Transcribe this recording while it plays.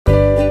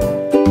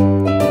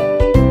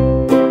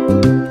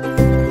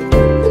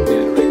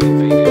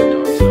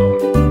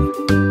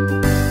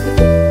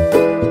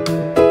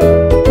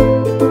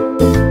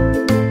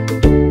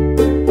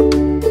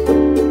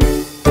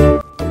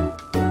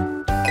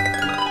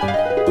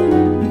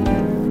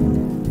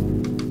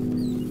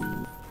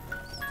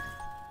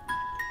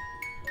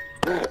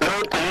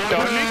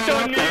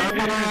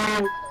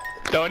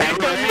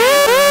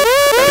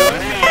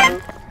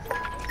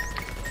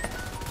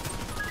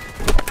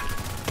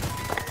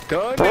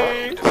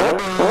Tony!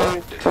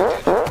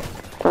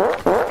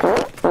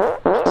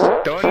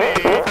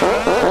 Tony!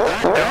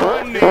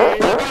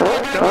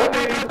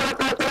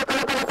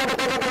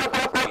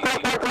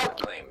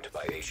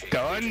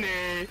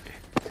 Tony!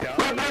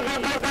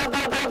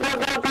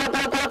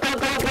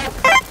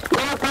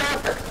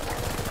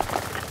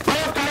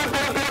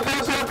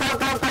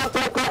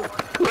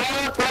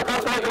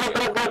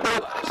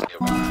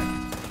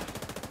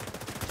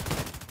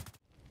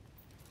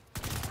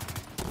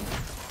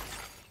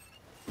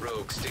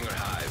 Rogue Stinger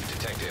Hive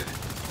detected.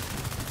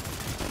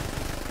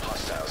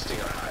 Hostile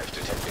Stinger Hive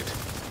detected.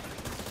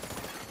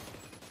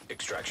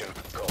 Extraction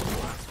called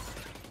for.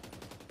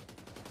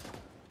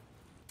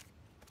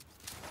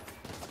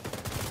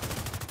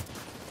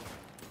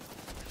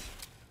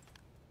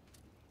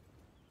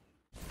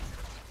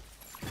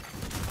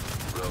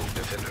 Rogue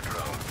Defender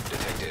drone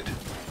detected.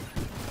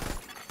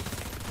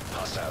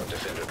 Hostile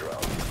Defender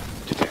drone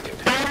detected.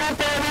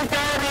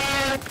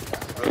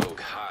 Rogue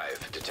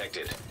Hive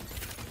detected.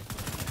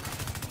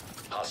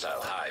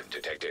 Hostile Hive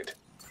detected.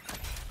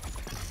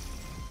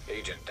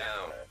 Agent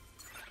down.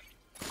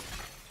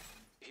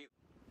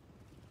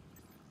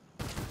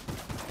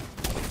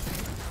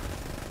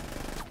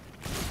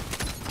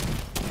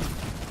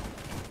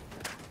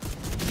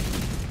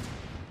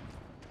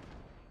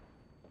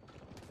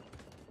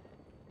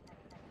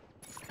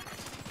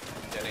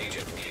 An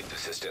agent needs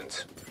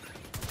assistance.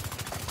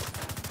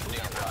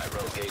 Nearby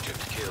rogue agent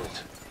killed.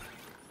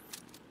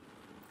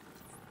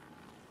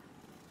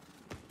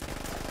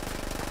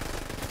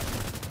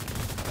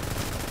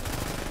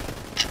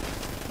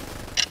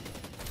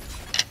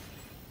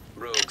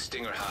 Rogue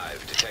Stinger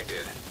Hive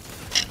detected.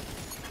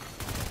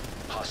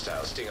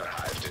 Hostile Stinger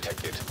Hive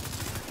detected.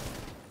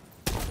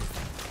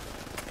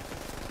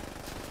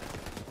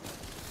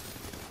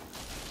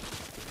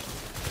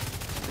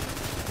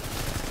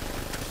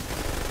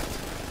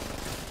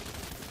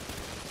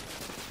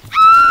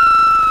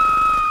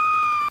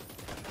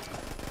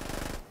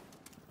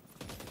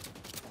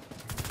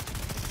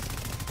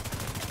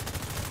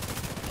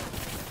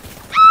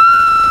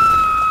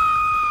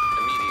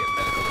 Immediate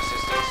medical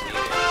assistance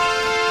needed.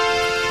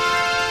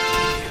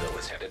 Kilo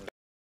is headed back.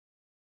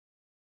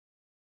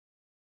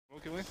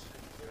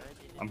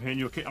 I'm hearing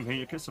your kit,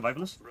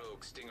 survivalist.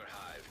 Rogue Stinger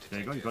Hive detected. There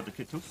you go, you got the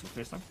kit too, so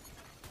face time.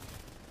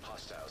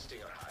 Hostile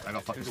Stinger Hive I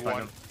got fucking There's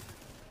stagger.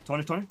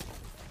 one. Tony.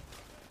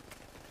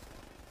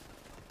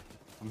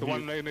 The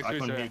one next to I you,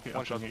 can sir. hear your kit,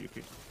 One I can shot. hear your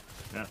kit.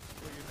 Yeah.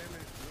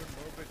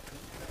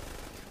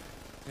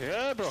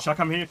 Yeah, bro. Chuck,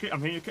 I'm hearing your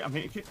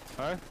kit.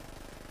 Alright.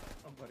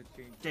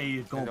 There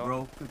you go,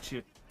 bro. Good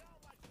shit.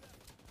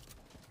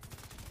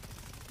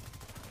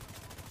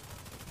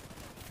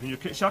 I'm hearing your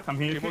kit, Chuck, I'm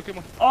hearing your Keep on,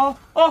 kit. keep on.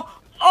 Oh!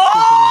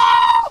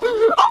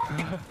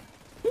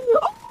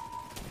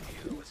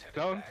 Kilo is headed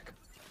Down. back.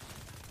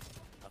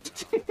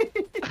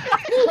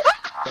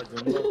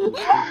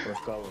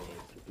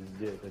 Прокалывается,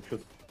 пиздец, а чё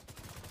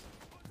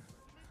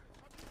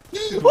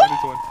It's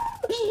one.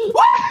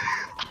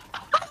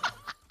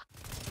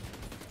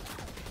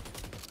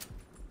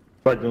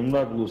 Ебать, он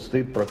нагло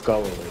стоит,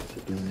 прокалывается,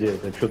 пиздец,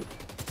 а чё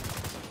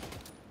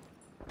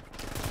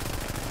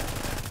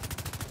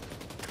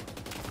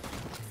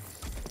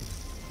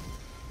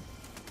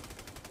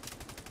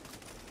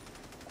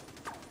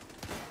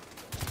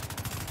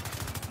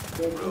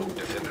Rogue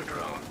Defender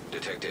drone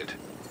detected.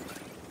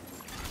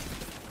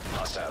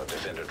 Hostile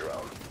Defender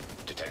drone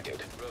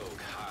detected. Rogue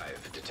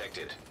Hive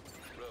detected.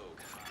 Rogue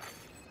Hive.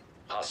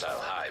 Hostile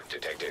Hive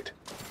detected.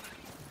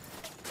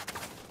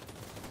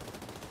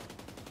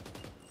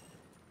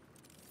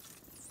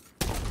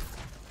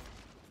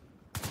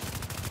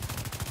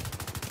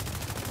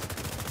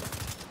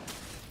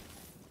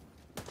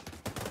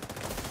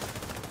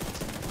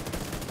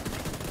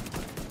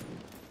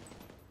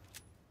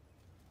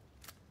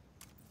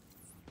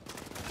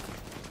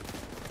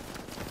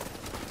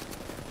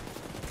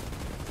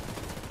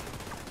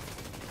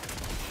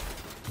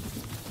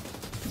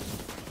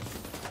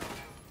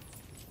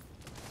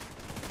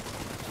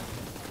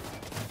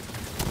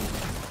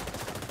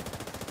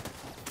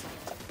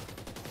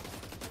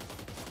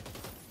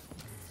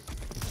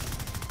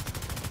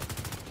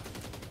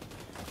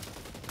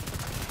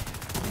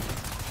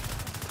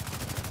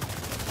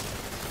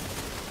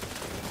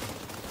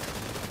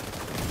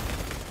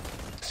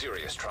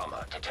 Serious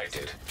trauma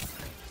detected.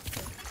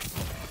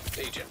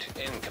 Agent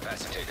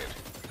incapacitated.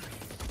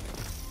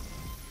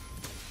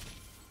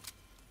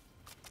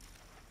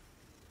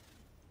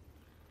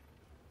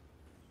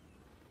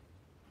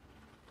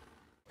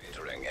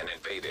 Entering an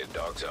invaded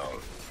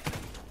Darkzone.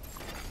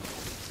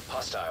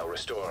 Hostile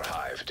Restore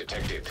Hive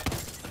detected.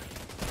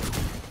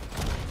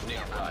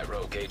 Nearby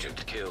rogue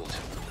agent killed.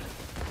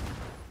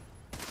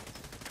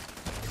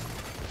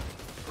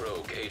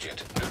 Rogue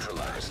agent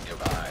neutralized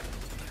nearby.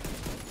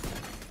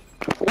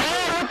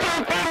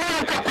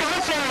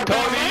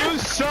 Tony, you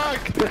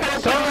suck!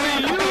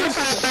 Tony, you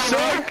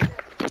suck!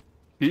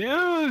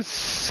 You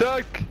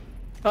suck!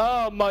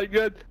 Oh my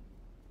god.